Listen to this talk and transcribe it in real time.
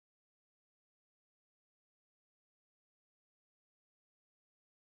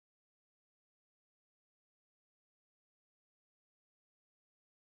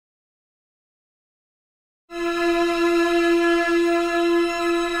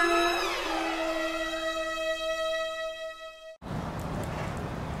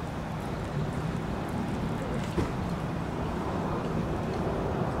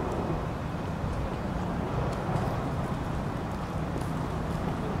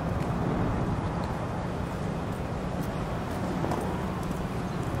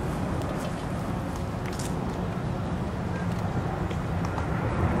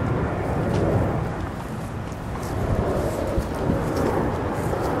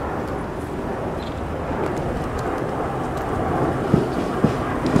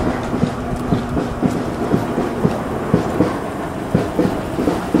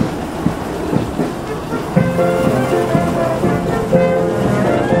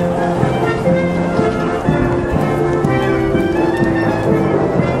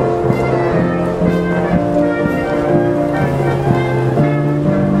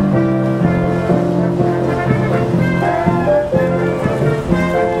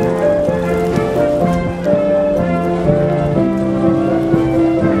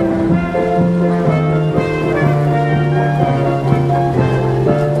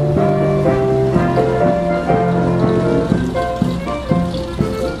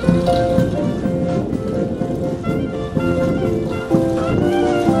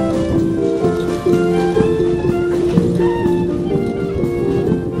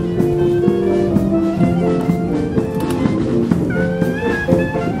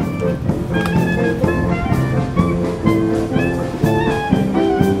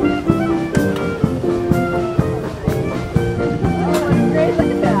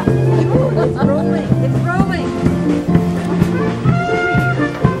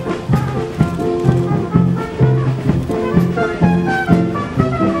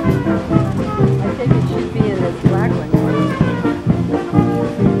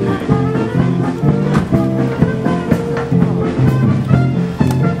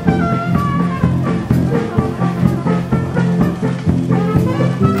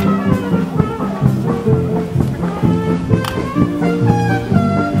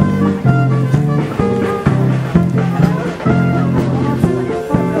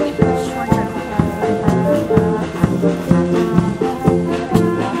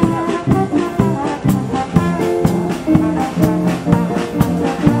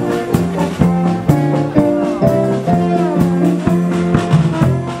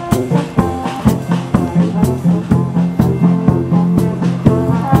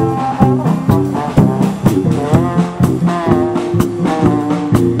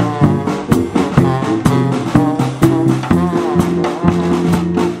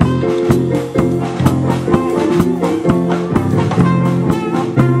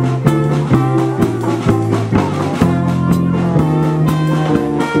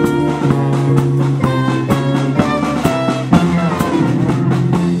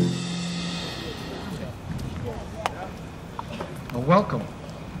welcome.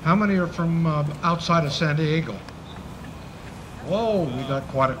 How many are from outside of San Diego? Whoa, we got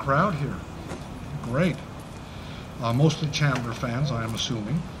quite a crowd here. Great. Mostly Chandler fans, I am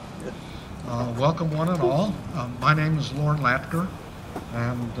assuming. Welcome one and all. My name is Lorne Latker,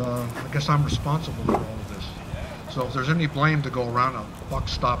 and I guess I'm responsible for all of this. So if there's any blame to go around, the buck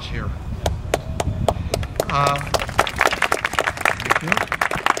stops here. Thank you.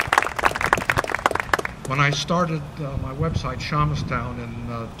 When I started my website, Shamastown,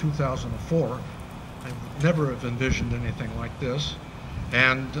 in 2004, I never have envisioned anything like this.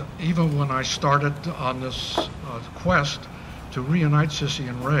 And even when I started on this quest to reunite Cissy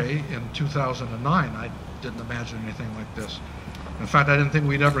and Ray in 2009, I didn't imagine anything like this. In fact, I didn't think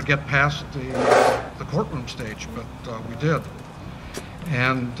we'd ever get past the courtroom stage, but we did.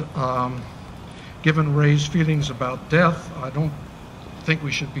 And given Ray's feelings about death, I don't think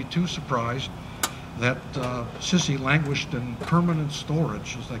we should be too surprised that Cissy languished in permanent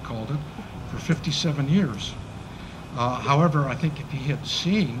storage, as they called it, for 57 years. However, I think if he had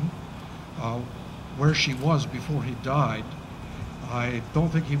seen where she was before he died, I don't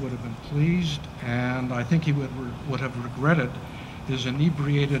think he would have been pleased, and I think he would have regretted his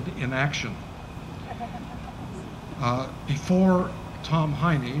inebriated inaction. Before Tom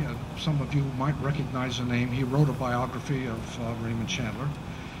Heine, some of you might recognize the name, he wrote a biography of Raymond Chandler.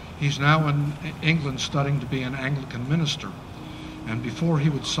 He's now in England studying to be an Anglican minister. And before he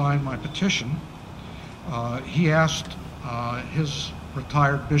would sign my petition, he asked his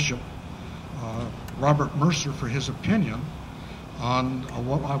retired bishop, Robert Mercer, for his opinion on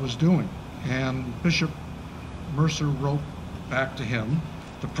what I was doing. And Bishop Mercer wrote back to him,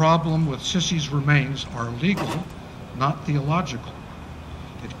 "The problem with Cissy's remains are legal, not theological.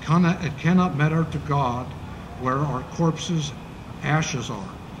 It cannot matter to God where our corpses' ashes are,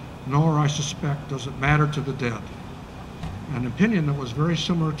 nor, I suspect, does it matter to the dead." An opinion that was very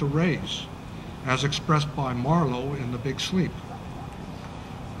similar to Ray's, as expressed by Marlowe in The Big Sleep.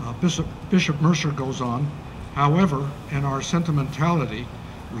 Bishop Mercer goes on, "However, in our sentimentality,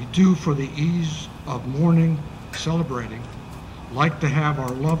 we do, for the ease of mourning, celebrating, like to have our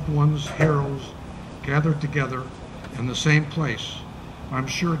loved ones, heroes, gathered together in the same place. I'm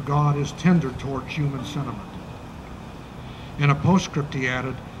sure God is tender toward human sentiment." In a postscript, he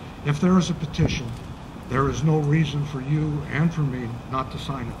added, "If there is a petition, there is no reason for you and for me not to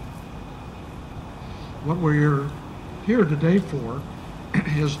sign it." What we're here today for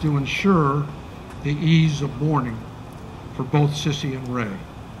is to ensure the ease of mourning for both Cissy and Ray,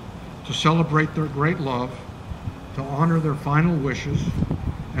 to celebrate their great love, to honor their final wishes,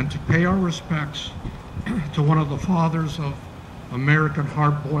 and to pay our respects to one of the fathers of American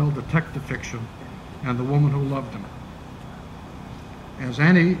hard-boiled detective fiction and the woman who loved him. As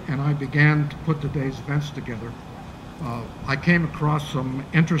Annie and I began to put today's events together, I came across some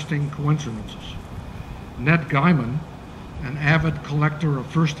interesting coincidences. Ned Gaiman, an avid collector of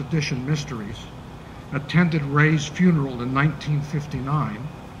first edition mysteries, attended Ray's funeral in 1959,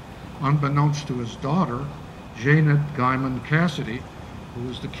 unbeknownst to his daughter, Janet Gaiman Cassidy, who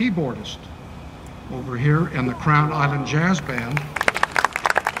was the keyboardist over here in the Crown Island Jazz Band.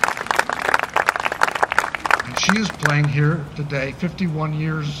 And she is playing here today, 51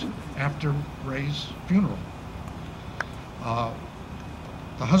 years after Ray's funeral.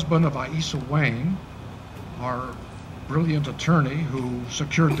 The husband of Aisa Wayne, our brilliant attorney who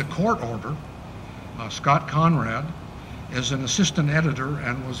secured the court order, Scott Conrad, is an assistant editor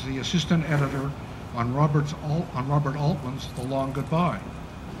and was the assistant editor on Robert Altman's The Long Goodbye.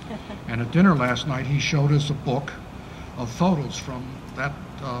 And at dinner last night, he showed us a book of photos from that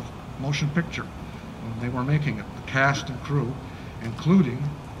motion picture when they were making it, the cast and crew, including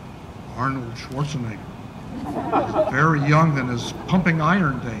Arnold Schwarzenegger. Very young in his pumping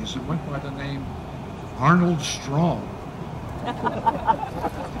iron days, and went by the name Arnold Strong.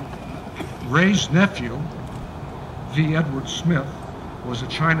 Ray's nephew, V. Edward Smith, was a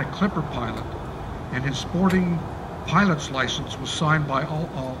China Clipper pilot, and his sporting pilot's license was signed by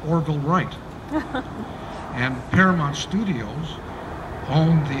Orville Wright. And Paramount Studios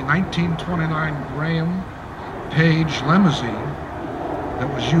owned the 1929 Graham Page limousine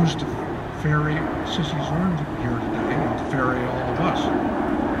that was used to ferry Cissy's urn here today and to ferry all of us.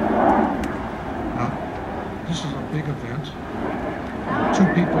 Now, this is a big event. Two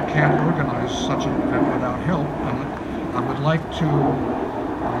people can't organize such an event without help, and I would like to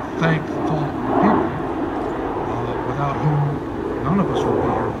thank the following people, without whom none of us would be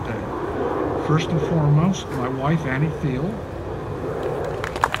here today. First and foremost, my wife, Annie Thiel.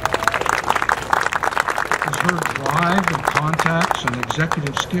 It's her drive and contacts and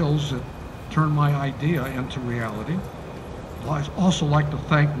executive skills that turned my idea into reality. I'd also like to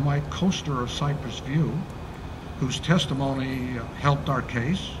thank Mike Koester of Cypress View, whose testimony helped our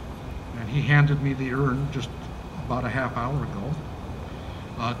case, and he handed me the urn just about a half hour ago.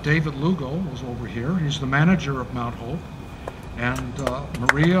 David Lugo was over here. He's the manager of Mount Hope, and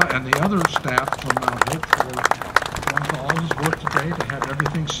Maria and the other staff from Mount Hope for going to all his work today to have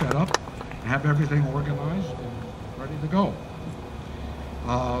everything set up, and have everything organized and ready to go.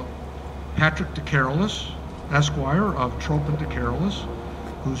 Patrick DeCarolis, Esquire of Tropin DeCarolis,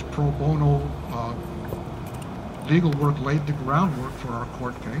 whose pro bono legal work laid the groundwork for our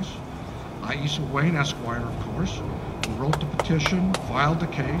court case. Isa Wayne, Esquire, of course, who wrote the petition, filed the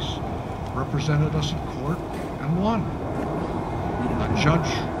case, represented us in court, and won.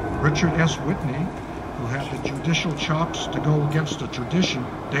 Judge Richard S. Whitney, who had the judicial chops to go against a tradition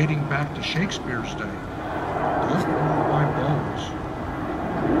dating back to Shakespeare's day. Don't remove my bones.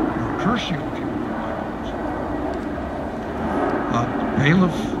 Or curse you if you remove my bones.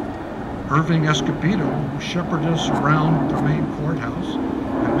 Bailiff Irving Escobedo, who shepherded us around the main courthouse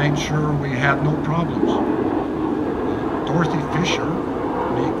and made sure we had no problems. Dorothy Fisher,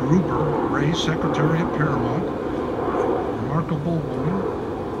 Lee Gruber, Ray's secretary at Paramount, remarkable woman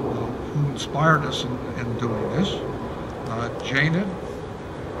who inspired us in doing this. Janed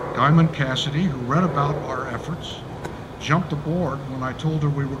Diamond Cassidy, who read about our efforts, jumped aboard when I told her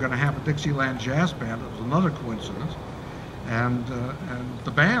we were going to have a Dixieland Jazz Band. It was another coincidence. And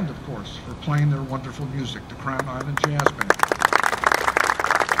the band, of course, for playing their wonderful music, the Crown Island Jazz Band.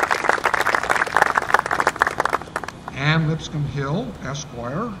 Ann Lipscomb Hill,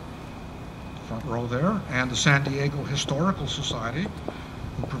 Esquire, front row there, and the San Diego Historical Society,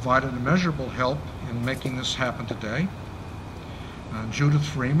 who provided immeasurable help in making this happen today. Judith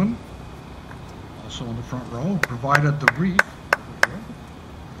Freeman, also in the front row, who provided the wreath,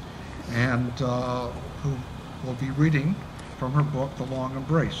 and who will be reading from her book, The Long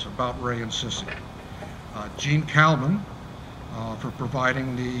Embrace, about Ray and Cissy. Jean Kalman, for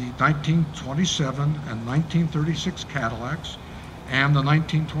providing the 1927 and 1936 Cadillacs and the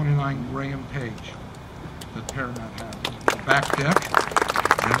 1929 Graham Page that Paramount had. The back deck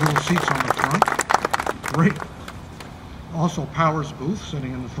and little seats on the front. Great. Also Powers Booth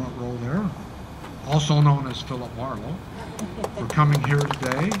sitting in the front row there, also known as Philip Marlowe, for coming here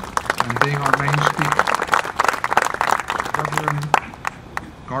today and being our main speaker. Reverend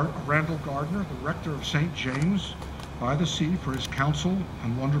Randall Gardner, the rector of St. James by the Sea, for his counsel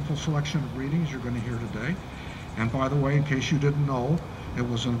and wonderful selection of readings you're going to hear today. And by the way, in case you didn't know, it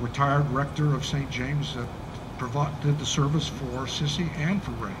was a retired rector of St. James that did the service for Cissy and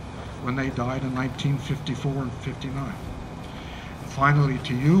for Ray when they died in 1954 and 59. And finally,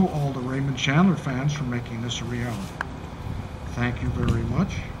 to you, all the Raymond Chandler fans, for making this a reality. Thank you very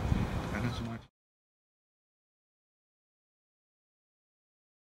much. And it's my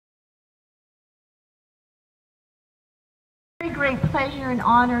very great pleasure and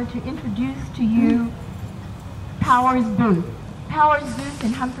honor to introduce to you Powers Booth. Powers Booth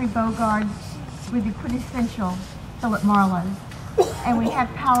and Humphrey Bogart were the quintessential Philip Marlowe. And we have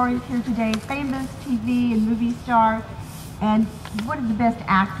Powers here today, famous TV and movie star, and one of the best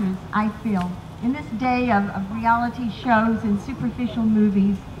actors, I feel. In this day of reality shows and superficial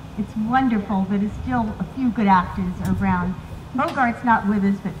movies, it's wonderful that there's still a few good actors around. Bogart's not with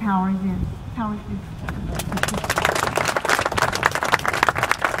us, but Powers is. Powers is.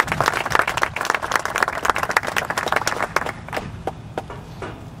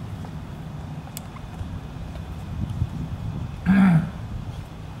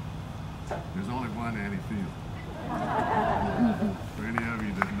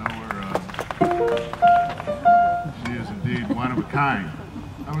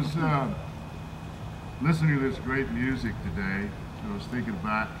 Listening to this great music today, I was thinking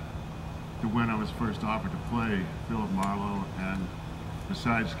back to when I was first offered to play Philip Marlowe, and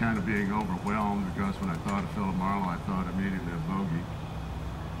besides kind of being overwhelmed, because when I thought of Philip Marlowe, I thought immediately of Bogey.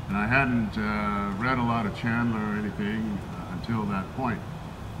 And I hadn't read a lot of Chandler or anything until that point,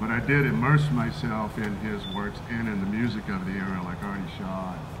 but I did immerse myself in his works and in the music of the era, like Artie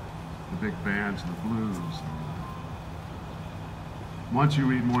Shaw, the big bands, the blues. Once you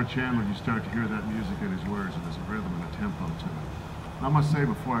read more Chandler, you start to hear that music in his words, and there's a rhythm and a tempo to it. And I must say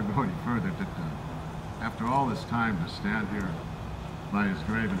before I go any further that after all this time to stand here by his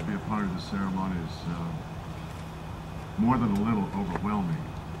grave and to be a part of the ceremony is more than a little overwhelming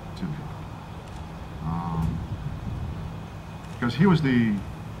to me. Because he was the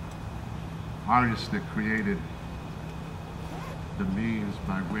artist that created the means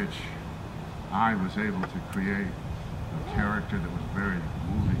by which I was able to create a character that was very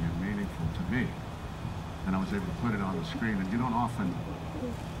moving and meaningful to me. and I was able to put it on the screen, and you don't often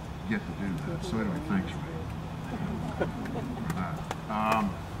get to do that. So anyway, thanks, Ray, for that.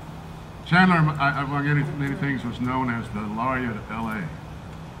 Chandler, among many things, was known as the Laureate of L.A.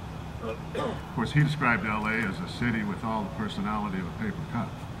 Of course, he described L.A. as a city with all the personality of a paper cup.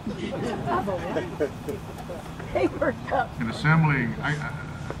 Paper cup. In assembling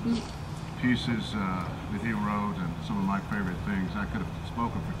pieces that he wrote and some of my favorite things, I could have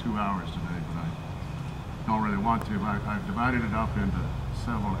spoken for 2 hours today, but I don't really want to. I've divided it up into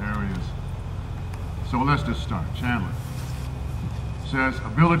several areas. So let's just start. Chandler says,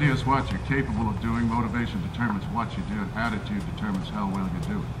 ability is what you're capable of doing, motivation determines what you do, and attitude determines how well you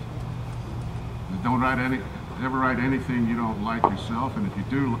do it. Don't ever write anything you don't like yourself, and if you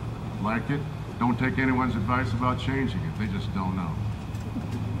do like it, don't take anyone's advice about changing it. They just don't know.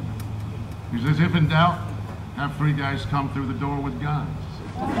 He says, if in doubt, have 3 guys come through the door with guns.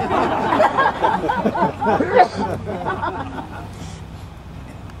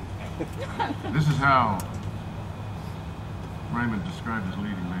 This is how Raymond described his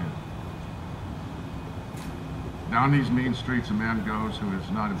leading man. Down these mean streets a man goes who is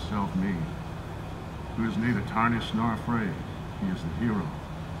not himself mean, who is neither tarnished nor afraid. He is the hero.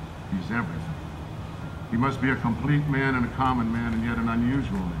 He's everything. He must be a complete man and a common man, and yet an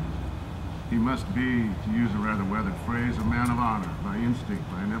unusual man. He must be, to use a rather weathered phrase, a man of honor, by instinct,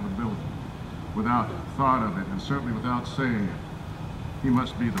 by inevitability, without thought of it, and certainly without saying it. He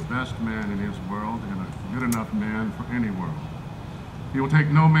must be the best man in his world, and a good enough man for any world. He will take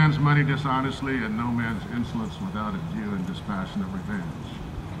no man's money dishonestly, and no man's insolence without a due and dispassionate revenge.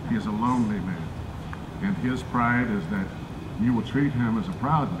 He is a lonely man, and his pride is that you will treat him as a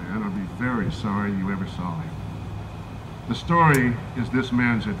proud man or be very sorry you ever saw him. The story is this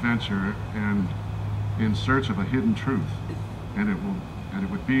man's adventure and in search of a hidden truth, and it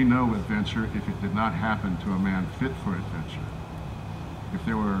would be no adventure if it did not happen to a man fit for adventure. If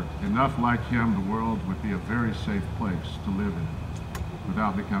there were enough like him, the world would be a very safe place to live in,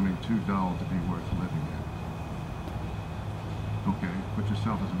 without becoming too dull to be worth living in. Okay, put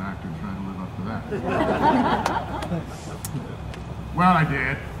yourself as an actor and try to live up to that. Well, I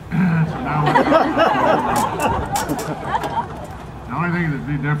did. So now the only thing that'd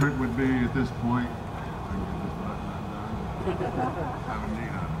be different would be at this point, I would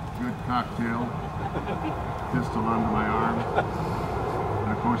need a good cocktail, pistol under my arm,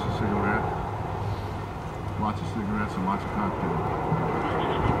 and of course a cigarette. Lots of cigarettes and lots of cocktails.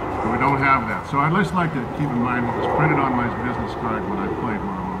 But we don't have that. So I'd just like to keep in mind what was printed on my business card when I played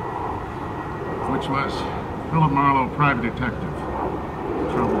Marlowe, which was Philip Marlowe, private detective.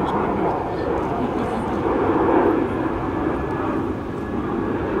 Trouble is my business.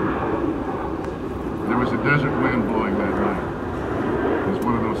 There was a desert wind blowing that night. It was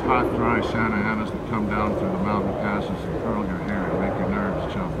one of those hot, dry Santa Anas that come down through the mountain passes and curl your hair and make your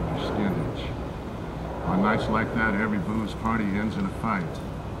nerves jump and your skin itch. On nights like that, every booze party ends in a fight.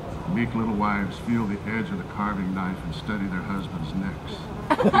 Meek little wives feel the edge of the carving knife and study their husbands' necks.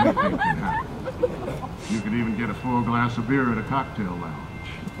 Anything can happen. You could even get a full glass of beer at a cocktail lounge.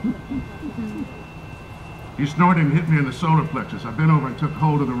 He snorted and hit me in the solar plexus. I bent over and took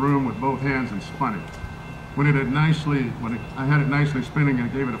hold of the room with both hands and spun it. When I had it nicely spinning, I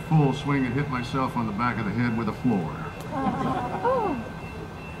gave it a full swing and hit myself on the back of the head with a floor.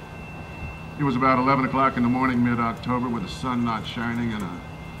 It was about 11 o'clock in the morning, mid-October, with the sun not shining and a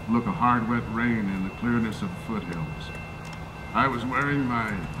look of hard, wet rain in the clearness of the foothills. I was wearing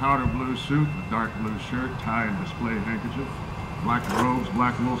my powder blue suit, a dark blue shirt, tie and display handkerchief, black robes,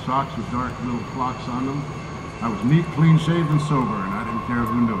 black wool socks with dark little clocks on them. I was neat, clean-shaved, and sober, and I didn't care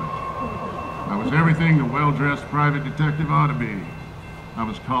who knew it. I was everything a well-dressed private detective ought to be. I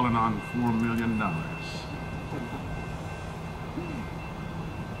was calling on $4 million.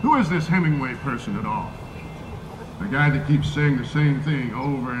 Who is this Hemingway person at all? The guy that keeps saying the same thing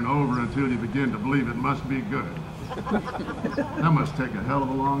over and over until you begin to believe it must be good. That must take a hell of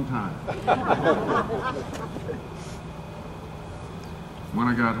a long time. When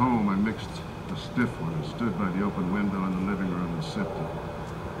I got home, I mixed a stiff one and stood by the open window in the living room and sipped it,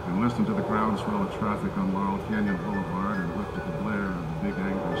 and listened to the groundswell of traffic on Laurel Canyon Boulevard and looked at the glare of the big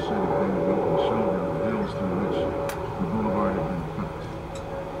angry city hanging over the shoulder of the hills through which the boulevard had been cut.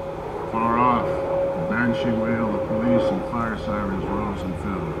 Far off, the banshee wail of police and fire sirens rose and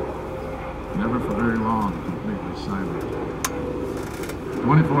fell. Never for very long, completely silent.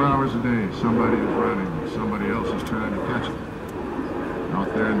 24 hours a day, somebody is running, somebody else is trying to catch it. Out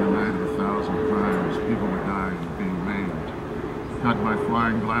there in the night of 1,000 crimes, people were dying and being maimed, cut by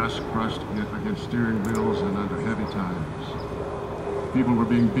flying glass, crushed against steering wheels and under heavy tires. People were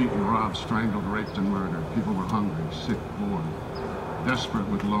being beaten, robbed, strangled, raped, and murdered. People were hungry, sick, bored, desperate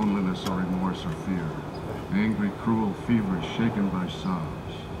with loneliness or remorse or fear. Angry, cruel, feverish, shaken by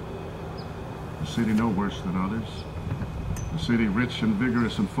sobs. A city no worse than others. A city rich and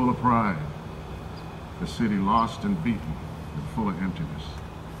vigorous and full of pride. A city lost and beaten and full of emptiness.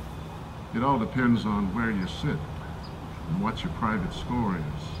 It all depends on where you sit and what your private score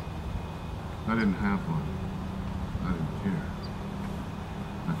is. I didn't have one. I didn't care.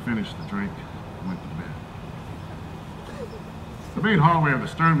 I finished the drink and went to bed. The main hallway of the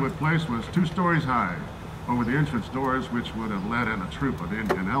Sternwood place was 2 stories high. Over the entrance doors, which would have let in a troop of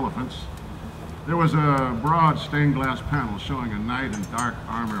Indian elephants, there was a broad stained glass panel showing a knight in dark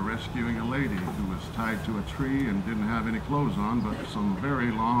armor rescuing a lady who was tied to a tree and didn't have any clothes on but some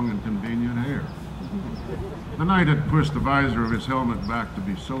very long and convenient hair. The knight had pushed the visor of his helmet back to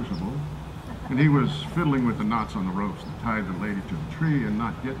be sociable, and he was fiddling with the knots on the ropes that tied the lady to the tree and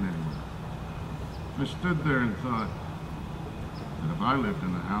not getting anywhere. I stood there and thought that if I lived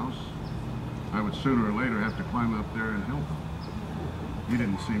in the house, I would sooner or later have to climb up there and help him. He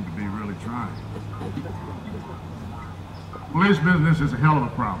didn't seem to be really trying. Police business is a hell of a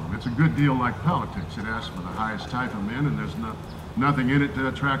problem. It's a good deal like politics. It asks for the highest type of men, and there's nothing in it to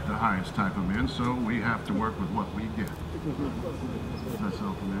attract the highest type of men, so we have to work with what we get. Does that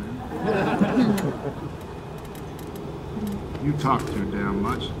sound familiar? You talk too damn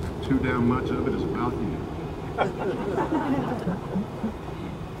much. Too damn much of it is about you.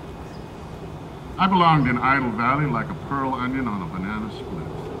 I belonged in Idle Valley like a pearl onion on a banana split.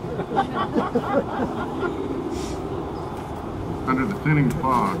 Under the thinning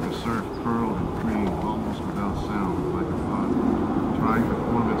fog, the surf curled and creamed almost without sound, like a thought trying to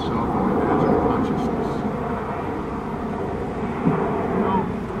form itself on the edge of consciousness. You know,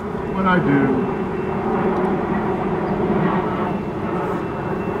 what I do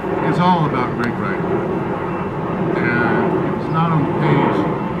is all about great writing. And it's not on the page,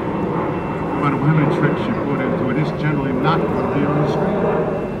 but women tricks you put into it is generally not going to be on the screen.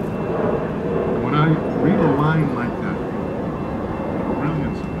 When I read a line like that, the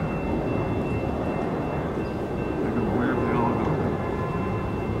brilliance of it, I go, where have they all gone?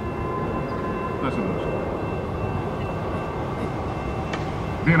 That's enough.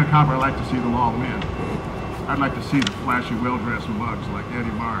 Being a cop, I like to see the law win. I'd like to see the flashy, well-dressed mugs like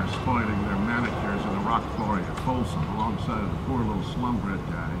Eddie Mars spoiling their manicures in the rock quarry at Folsom alongside of the poor little slumbred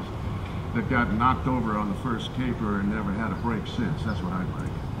guys that got knocked over on the first caper and never had a break since. That's what I'd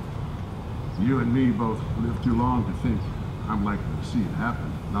like. You and me both lived too long to think I'm likely to see it happen.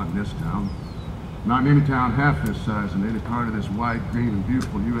 Not in this town. Not in any town half this size in any part of this wide, green, and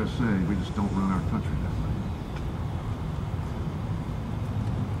beautiful USA. We just don't run our country that way.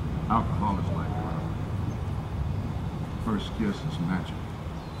 Alcohol is like love. First kiss is magic.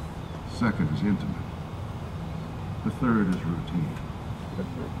 Second is intimate. The third is routine.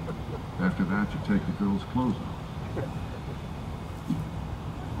 After that, you take the girl's clothes off.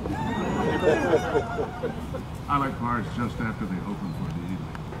 I like bars just after they open for the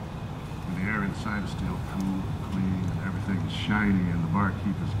evening. When the air inside is still cool, clean, and everything is shiny, and the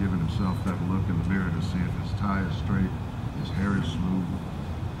barkeep is giving himself that look in the mirror to see if his tie is straight, his hair is smooth.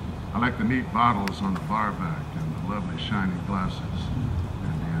 I like the neat bottles on the bar back and the lovely shiny glasses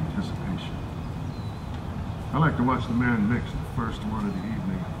and the anticipation. I like to watch the man mix the first one of the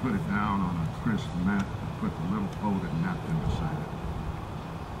evening and put it down on a crisp mat and put the little folded napkin beside it.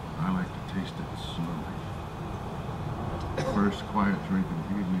 I like to taste it slowly. The first quiet drink of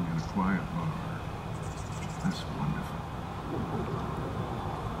the evening in a quiet bar. That's wonderful.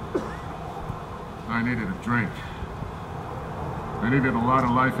 I needed a drink. I needed a lot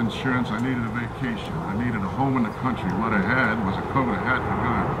of life insurance. I needed a vacation. I needed a home in the country. What I had was a coat, a hat, and a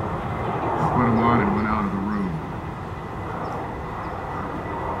gun. I put them on and went out of the room.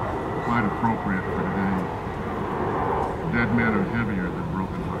 Quite appropriate for today. Dead men are heavier than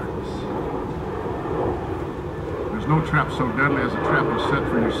broken hearts. There's no trap so deadly as a trap you set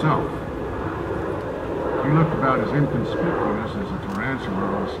for yourself. You look about as inconspicuous as a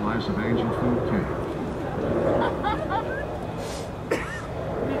tarantula on a slice of ancient food cake.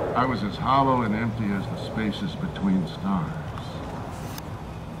 I was as hollow and empty as the spaces between stars.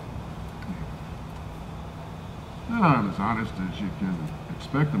 Well, I'm as honest as you can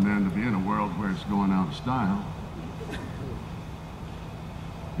expect a man to be in a world where it's going out of style.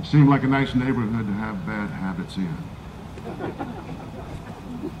 It seemed like a nice neighborhood to have bad habits in.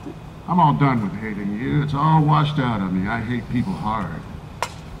 I'm all done with hating you. It's all washed out of me. I hate people hard,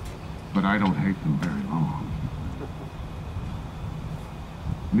 but I don't hate them very long.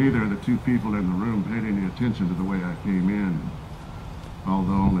 Neither of the two people in the room paid any attention to the way I came in.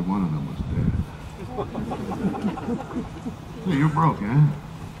 Hey, you're broke, eh?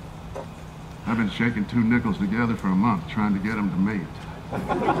 I've been shaking 2 nickels together for a month trying to get them to mate.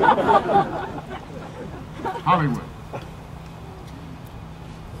 Hollywood.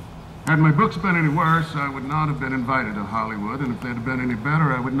 Had my books been any worse, I would not have been invited to Hollywood, and if they'd have been any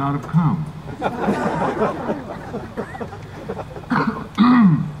better, I would not have come.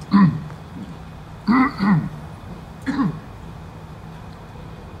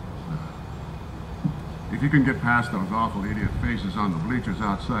 If you can get past those awful idiot faces on the bleachers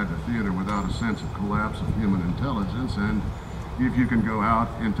outside the theater without a sense of collapse of human intelligence, and if you can go out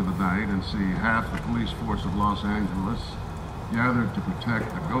into the night and see half the police force of Los Angeles gathered to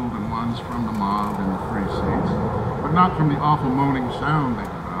protect the golden ones from the mob in the free seats, but not from the awful moaning sound they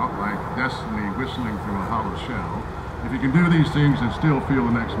give out, like destiny whistling through a hollow shell. If you can do these things and still feel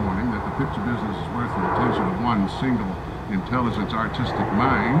the next morning that the picture business is worth the attention of one single intelligent artistic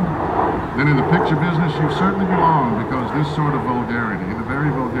mind, then in the picture business you certainly belong, because this sort of vulgarity, the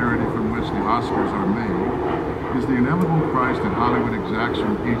very vulgarity from which the Oscars are made, is the inevitable price that Hollywood exacts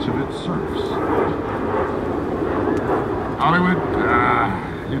from each of its serfs. Hollywood,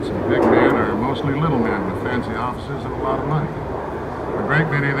 its big men are mostly little men with fancy offices and a lot of money. A great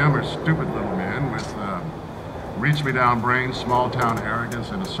many of them are stupid little men with reach-me-down brains, small-town arrogance,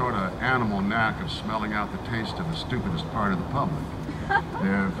 and a sort of animal knack of smelling out the taste of the stupidest part of the public. They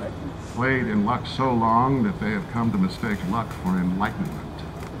have played in luck so long that they have come to mistake luck for enlightenment.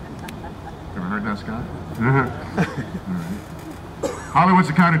 Ever heard that, Scott? All right. Hollywood's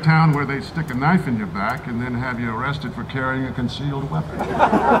the kind of town where they stick a knife in your back and then have you arrested for carrying a concealed weapon.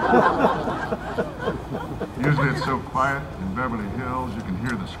 Usually it's so quiet in Beverly Hills you can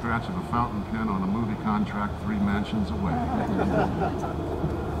hear the scratch of a fountain pen on a movie contract 3 mansions away.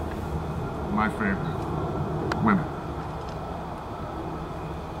 My favorite, women.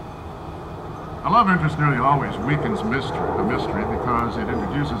 A love interest nearly always weakens a mystery because it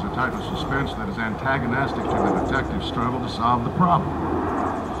introduces a type of suspense that is antagonistic to the detective's struggle to solve the problem.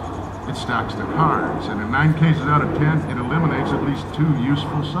 It stacks the cards, and in 9 cases out of 10, it eliminates at least 2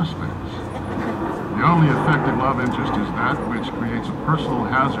 useful suspects. The only effective love interest is that which creates a personal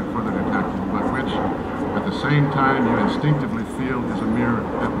hazard for the detective, but which, at the same time, you instinctively feel is a mere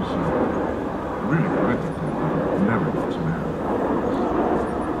episode. A really good detective never gets married.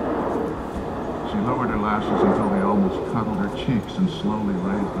 She lowered her lashes until they almost cuddled her cheeks and slowly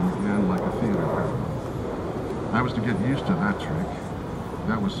raised them again like a theater curtain. I was to get used to that trick.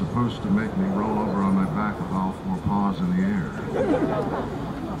 That was supposed to make me roll over on my back with all 4 paws in the air.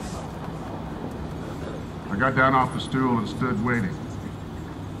 I got down off the stool and stood waiting.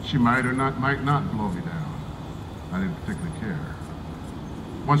 She might or might not blow me down. I didn't particularly care.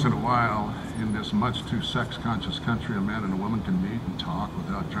 Once in a while, in this much too sex-conscious country, a man and a woman can meet and talk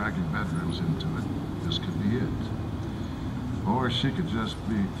without dragging bedrooms into it. This could be it. Or she could just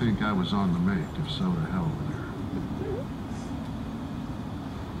think I was on the make, if so, to hell with her.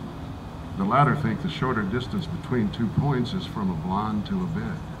 The latter think the shorter distance between 2 points is from a blonde to a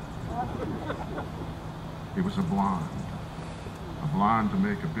bed. It was a blonde. A blonde to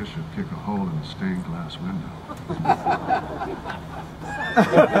make a bishop kick a hole in a stained glass window.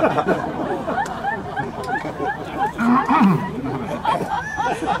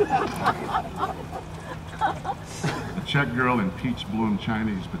 A Czech girl in peach bloom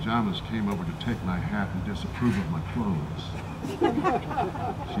Chinese pajamas came over to take my hat and disapprove of my clothes.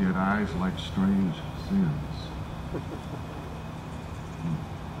 She had eyes like strange sins.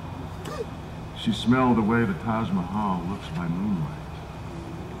 She smelled the way the Taj Mahal looks by moonlight.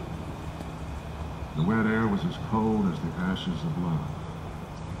 The wet air was as cold as the ashes of love.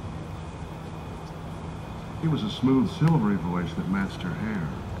 It was a smooth, silvery voice that matched her hair.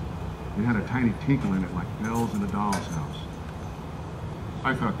 It had a tiny tinkle in it like bells in a doll's house.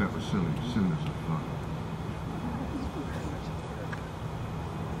 I thought that was silly as soon as I thought it.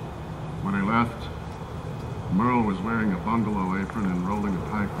 When I left, Merle was wearing a bungalow apron and rolling a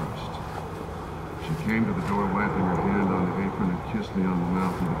pie crust. She came to the door, wiping her hand on the apron, and kissed me on the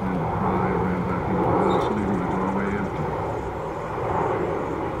mouth and began to cry and ran back into the house, leaving the doorway empty.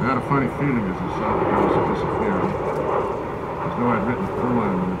 I had a funny feeling as I saw the house disappear, as though I'd written a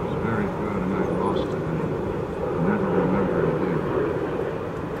poem and it was very good and I'd lost it and never remember it again.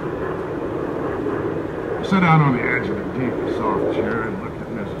 I sat down on the edge of the deep, soft chair and looked at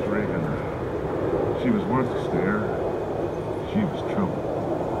Mrs. Reagan. She was worth a stare. She was trouble.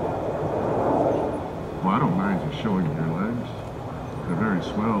 Well, I don't mind you showing your legs. They're very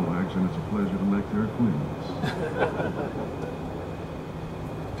swell legs, and it's a pleasure to make their acquaintance.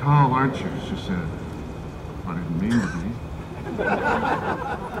 Tall, aren't you? She said. I didn't mean to be.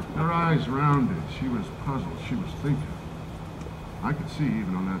 Her eyes rounded. She was puzzled. She was thinking. I could see,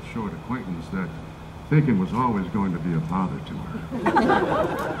 even on that short acquaintance, that thinking was always going to be a bother to her.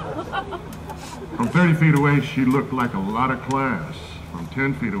 From 30 feet away, she looked like a lot of class. From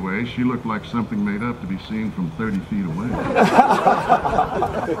 10 feet away, she looked like something made up to be seen from 30 feet away.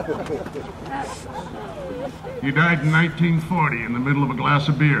 He died in 1940 in the middle of a glass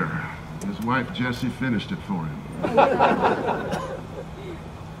of beer. His wife, Jessie, finished it for him.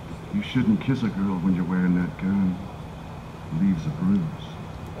 You shouldn't kiss a girl when you're wearing that gun. It leaves a bruise.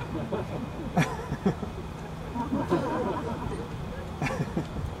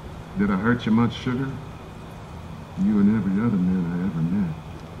 Did I hurt you much, sugar? You and every other man I ever met.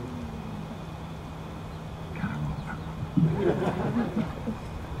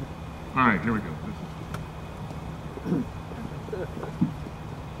 All right, here we go.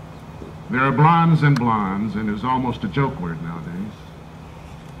 There are blondes and blondes, and it's almost a joke word nowadays.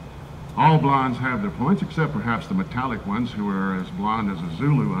 All blondes have their points, except perhaps the metallic ones who are as blonde as a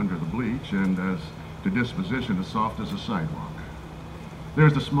Zulu under the bleach and as to disposition as soft as a sidewalk.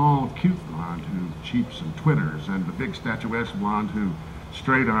 There's the small, cute blonde who cheeps and twitters, and the big statuesque blonde who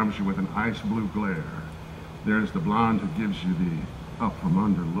straight arms you with an ice blue glare. There's the blonde who gives you the up from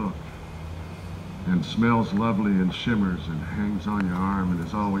under look and smells lovely and shimmers and hangs on your arm and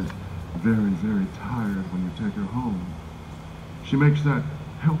is always very, very tired when you take her home. She makes that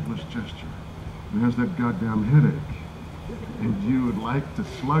helpless gesture and has that goddamn headache. And you would like to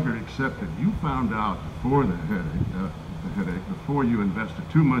slug her, except that you found out before the headache, before you invested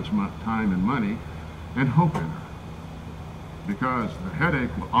too much time and money and hope in her. Because the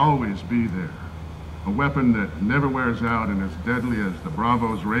headache will always be there. A weapon that never wears out and as deadly as the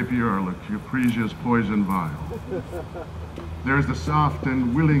Bravo's rapier or Lucrezia's poison vial. There's the soft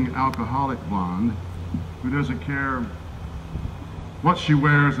and willing alcoholic blonde who doesn't care what she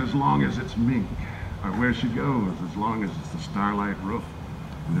wears as long as it's mink, or where she goes as long as it's the starlight roof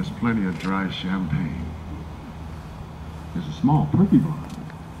and there's plenty of dry champagne. There's a small, perky blonde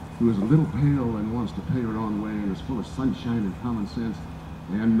who is a little pale and wants to pay her own way and is full of sunshine and common sense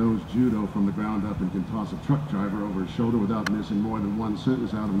and knows judo from the ground up and can toss a truck driver over his shoulder without missing more than one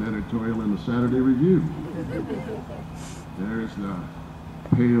sentence out of an editorial in the Saturday Review. There's the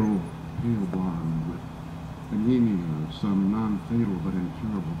pale blonde with anemia of some non-fatal but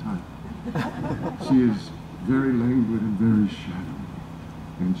incurable type. She is very languid and very shadowy,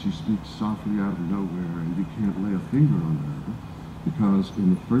 and she speaks softly out of nowhere, and you can't lay a finger on her because,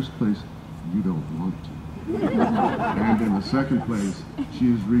 in the first place, you don't want to. And in the second place,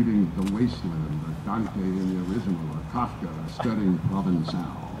 she is reading The Wasteland, or Dante in the original, or Kafka studying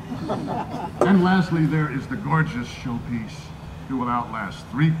Provençal. And lastly, there is the gorgeous showpiece who will outlast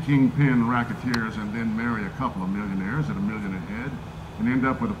 3 kingpin racketeers and then marry a couple of millionaires at $1 million a head and end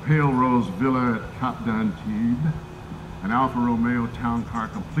up with a pale rose villa at Cap d'Antibes, an Alfa Romeo town car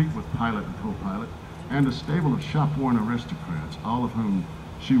complete with pilot and co-pilot, and a stable of shop-worn aristocrats, all of whom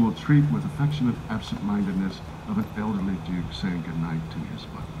she will treat with affectionate absent-mindedness of an elderly duke saying goodnight to his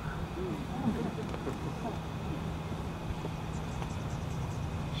butler.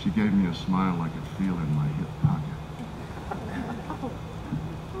 She gave me a smile I could feel in my hip pocket.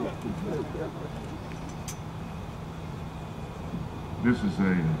 This is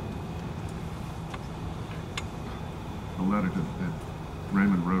a letter that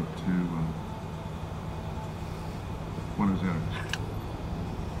Raymond wrote to one of his editors.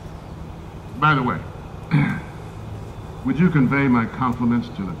 By the way, would you convey my compliments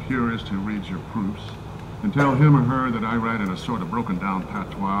to the purist who reads your proofs and tell him or her that I write in a sort of broken down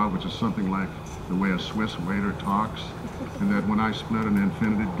patois, which is something like the way a Swiss waiter talks, and that when I split an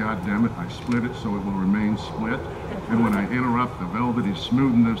infinitive, goddammit, I split it so it will remain split, and when I interrupt the velvety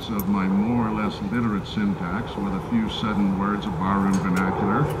smoothness of my more or less literate syntax with a few sudden words of barroom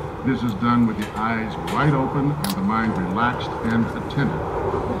vernacular, this is done with the eyes wide open and the mind relaxed and attentive.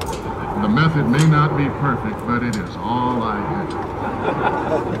 The method may not be perfect, but it is all I have.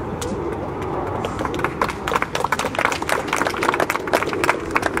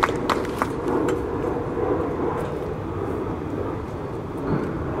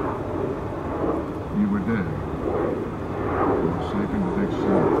 You were dead. You were safe in the big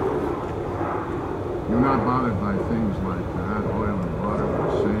sea. You're not bothered by things like that. Oil and water are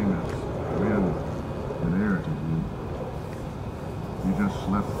the same as wind and air to you. You just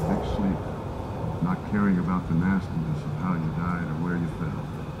slept a big sleep, not caring about the nastiness of how you died or where you fell.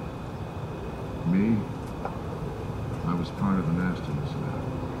 Me, I was part of the nastiness of that.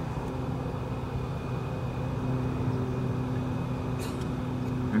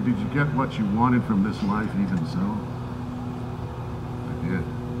 And did you get what you wanted from this life even so?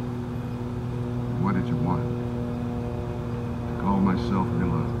 what did you want? To call myself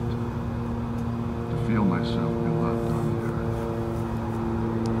beloved. To feel myself beloved on the earth.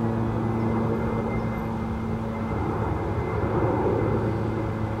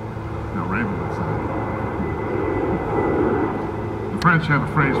 Now Raymond would say, the French have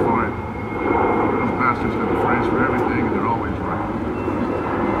a phrase for it. Those bastards have a phrase for everything, and they're always right.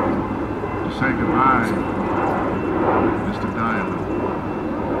 To say goodbye is to die a little.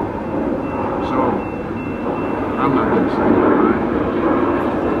 So, I'm not going to say goodbye.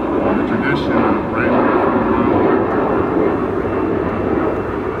 In the tradition of Raymond from love,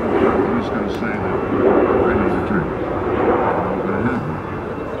 I'm just going to say that Raymond's a trick. Go ahead.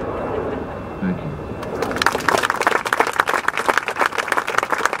 Thank you.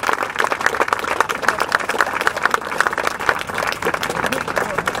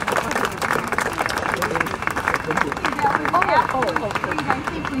 I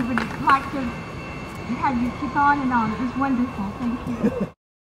think we would like to have you keep on and on. It was wonderful. Thank you.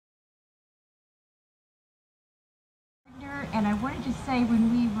 And I wanted to say,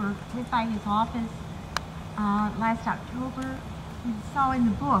 when we were by his office last October, we saw in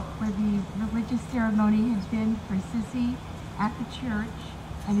the book where the religious ceremony has been for Cissy at the church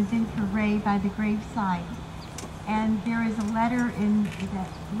and has been for Ray by the graveside. And there is a letter that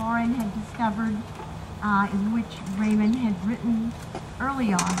Lauren had discovered in which Raymond had written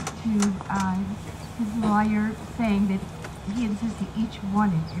early on to his lawyer saying that he and Cissy each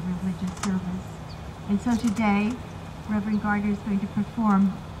wanted a religious service. And so today, Reverend Gardner is going to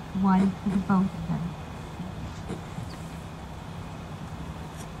perform one for the both of them.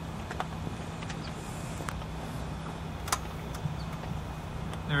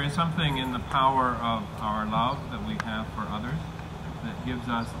 There is something in the power of our love that we have for others that gives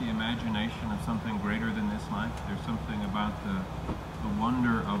us the imagination of something greater than this life. There's something about the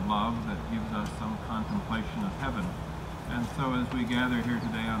wonder of love that gives us some contemplation of heaven. And so as we gather here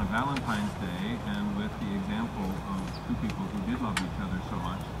today on a Valentine's Day, and with the example of two people who did love each other so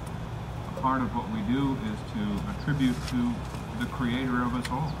much, a part of what we do is to attribute to the Creator of us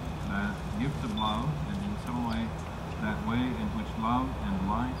all that gift of love, and in some way, that way in which love and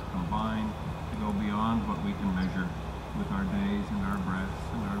life combine to go beyond what we can measure with our days and our breaths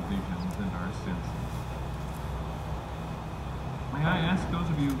and our visions and our senses. May I ask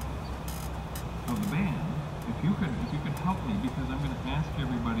those of you of the band, if you could help me, because I'm going to ask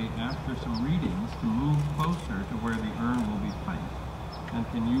everybody after some readings to move closer to where the urn will be placed. And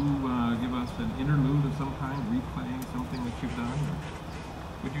can you give us an interlude of some kind, replaying something that you've done? Or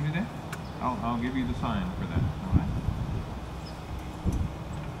would you do that? I'll give you the sign for that, all right?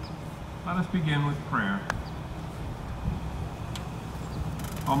 Let us begin with prayer.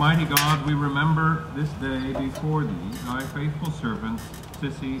 Almighty God, we remember this day before Thee, Thy faithful servants,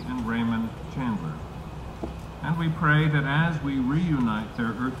 Cissy and Raymond Chandler. And we pray that as we reunite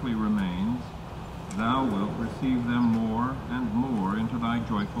their earthly remains, Thou wilt receive them more and more into Thy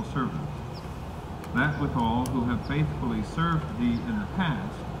joyful service, that with all who have faithfully served Thee in the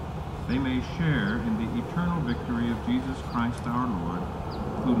past, they may share in the eternal victory of Jesus Christ our Lord,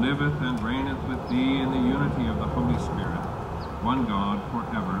 who liveth and reigneth with Thee in the unity of the Holy Spirit, one God,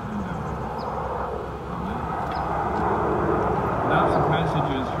 forever and ever. Amen. Now some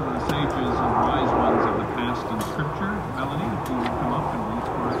passages from the sages and wise ones of the past in Scripture. Melanie, if you would come up and read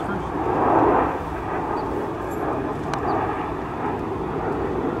for us first.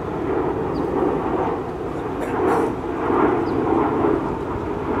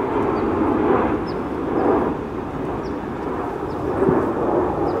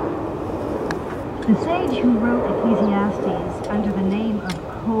 The sage who wrote Ecclesiastes under the name of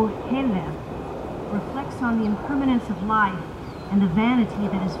Koheleth reflects on the impermanence of life and the vanity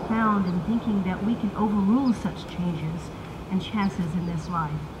that is found in thinking that we can overrule such changes and chances in this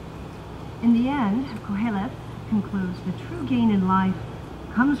life. In the end, Koheleth concludes the true gain in life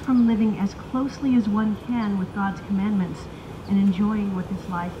comes from living as closely as one can with God's commandments and enjoying what this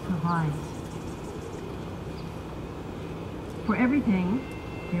life provides. For everything,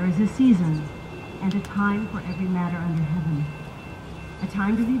 there is a season and a time for every matter under heaven. A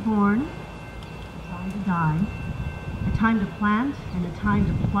time to be born, a time to die, a time to plant and a time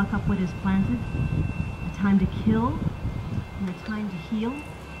to pluck up what is planted, a time to kill and a time to heal,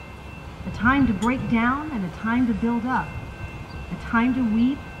 a time to break down and a time to build up, a time to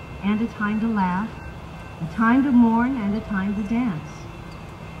weep and a time to laugh, a time to mourn and a time to dance,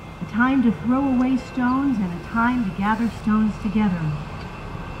 a time to throw away stones and a time to gather stones together,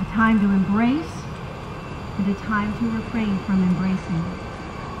 a time to embrace and a time to refrain from embracing,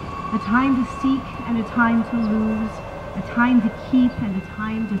 a time to seek and a time to lose, a time to keep and a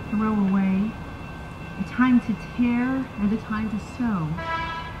time to throw away, a time to tear and a time to sow,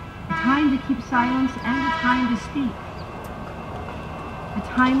 a time to keep silence and a time to speak, a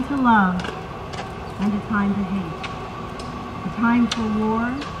time to love and a time to hate, a time for war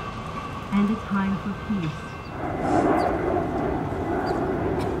and a time for peace.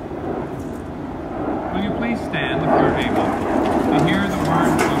 Will you please stand if you're able to hear the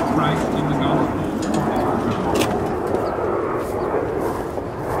words of Christ in the Gospel?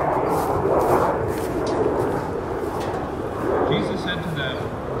 Jesus said to them,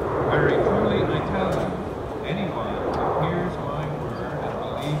 "Very truly I tell you, anyone who hears my word and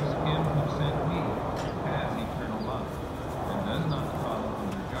believes him who sent me has eternal life, and does not come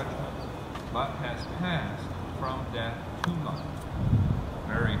under judgment, but has passed from death to life.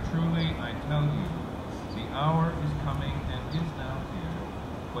 Very truly I tell you, the hour is coming and is now here,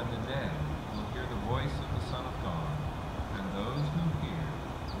 when the dead will hear the voice of the Son of God, and those who hear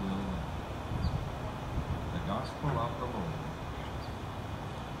will live." The Gospel of the Lord.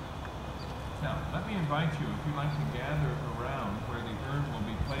 Now, let me invite you, if you'd like to gather around where the urn will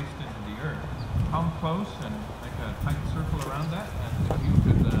be placed into the earth, come close and make a tight circle around that, and if you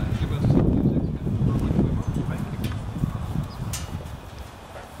could give us some music for which we will. Thank you.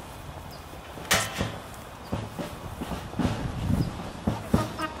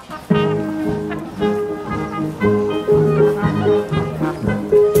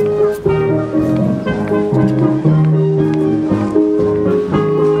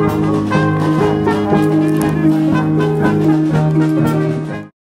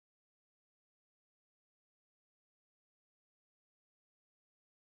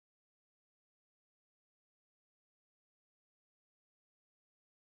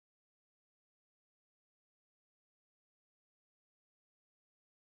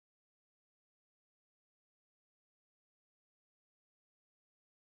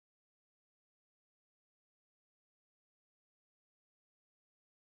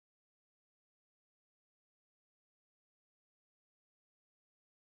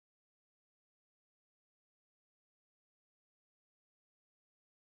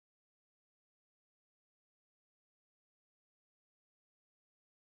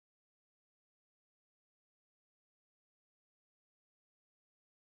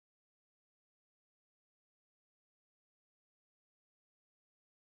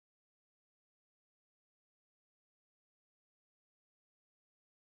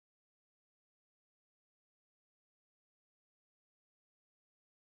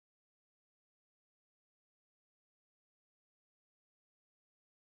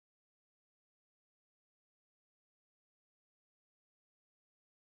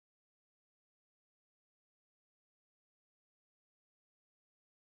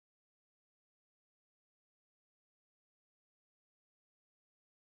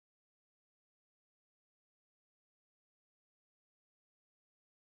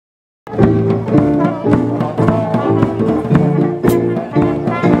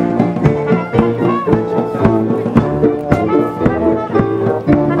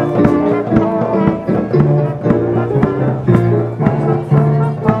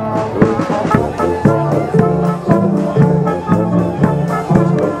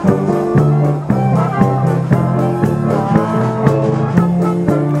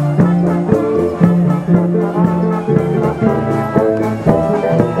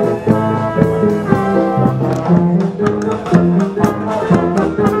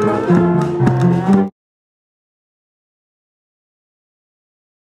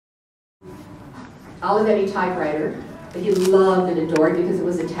 Olivetti typewriter that he loved and adored because it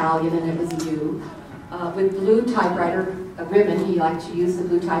was Italian and it was new. With blue typewriter ribbon, he liked to use the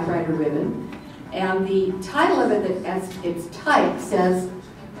blue typewriter ribbon. And the title of it, as it's typed, says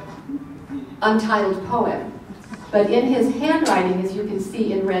Untitled Poem. But in his handwriting, as you can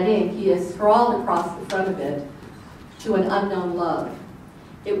see in red ink, he has scrawled across the front of it, "To an Unknown Love."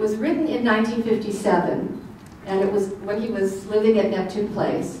 It was written in 1957, and it was when he was living at Neptune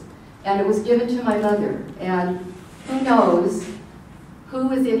Place, and it was given to my mother. And who knows who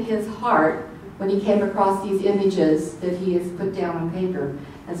was in his heart when he came across these images that he has put down on paper,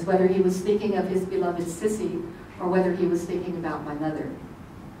 as whether he was thinking of his beloved Cissy or whether he was thinking about my mother.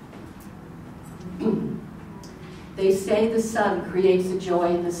 They say the sun creates a joy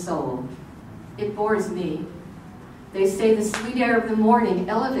in the soul. It bores me. They say the sweet air of the morning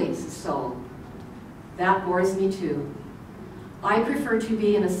elevates the soul. That bores me too. I prefer to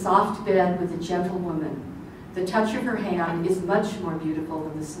be in a soft bed with a gentle woman. The touch of her hand is much more beautiful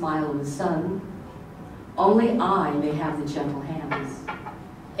than the smile of the sun. Only I may have the gentle hands.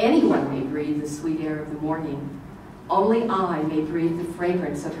 Anyone may breathe the sweet air of the morning. Only I may breathe the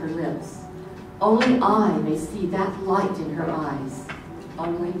fragrance of her lips. Only I may see that light in her eyes.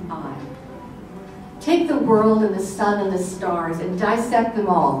 Only I. Take the world and the sun and the stars and dissect them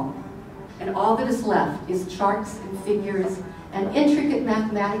all, and all that is left is charts and figures and intricate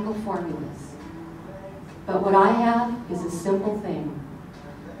mathematical formulas. But what I have is a simple thing: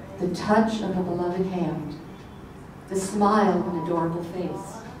 the touch of a beloved hand, the smile of an adorable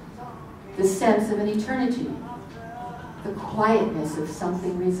face, the sense of an eternity, the quietness of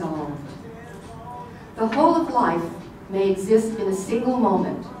something resolved. The whole of life may exist in a single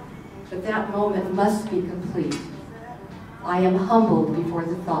moment, but that moment must be complete. I am humbled before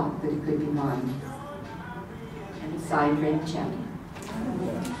the thought that it could be mine. And signed, Raymond Chandler.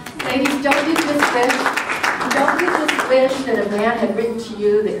 Ladies, don't you just wish that a man had written to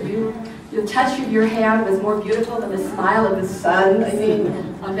you that the touch of your hand was more beautiful than the smile of the sun? I mean,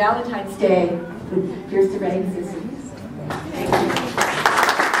 on Valentine's Day, here's to Ray and Cissy.